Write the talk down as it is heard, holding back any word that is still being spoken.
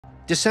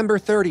December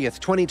 30th,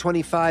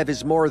 2025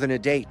 is more than a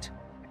date.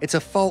 It's a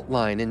fault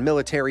line in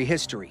military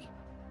history.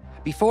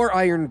 Before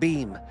Iron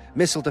Beam,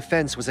 missile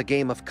defense was a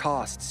game of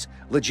costs,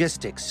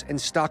 logistics,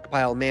 and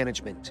stockpile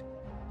management.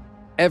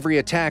 Every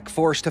attack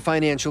forced a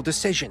financial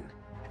decision.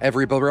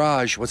 Every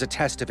barrage was a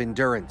test of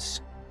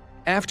endurance.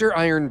 After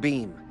Iron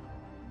Beam,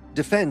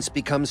 defense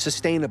becomes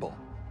sustainable.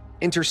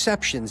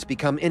 Interceptions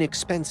become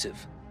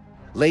inexpensive.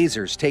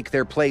 Lasers take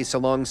their place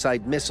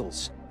alongside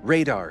missiles,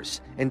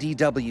 radars, and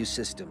EW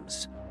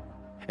systems.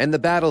 And the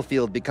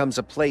battlefield becomes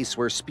a place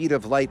where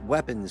speed-of-light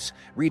weapons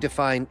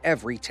redefine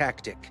every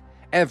tactic,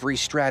 every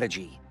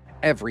strategy,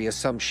 every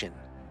assumption.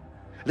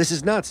 This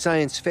is not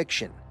science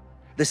fiction.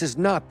 This is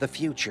not the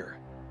future.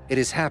 It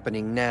is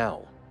happening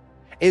now.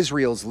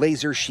 Israel's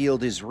laser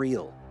shield is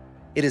real.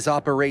 It is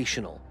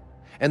operational.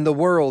 And the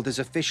world is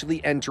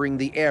officially entering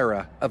the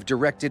era of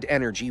directed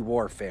energy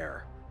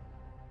warfare.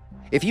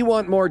 If you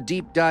want more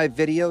deep dive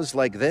videos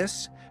like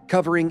this,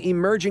 covering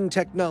emerging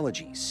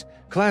technologies,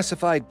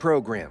 classified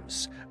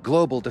programs,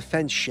 global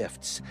defense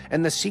shifts,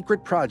 and the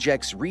secret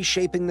projects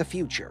reshaping the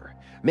future,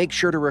 make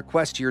sure to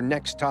request your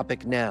next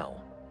topic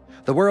now.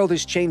 The world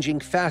is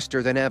changing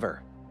faster than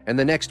ever, and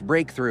the next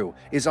breakthrough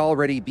is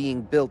already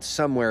being built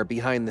somewhere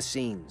behind the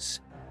scenes.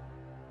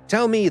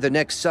 Tell me the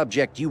next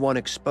subject you want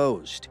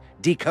exposed,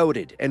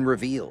 decoded, and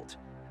revealed,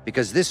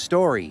 because this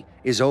story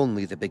is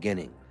only the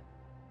beginning.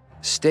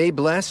 Stay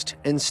blessed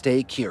and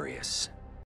stay curious.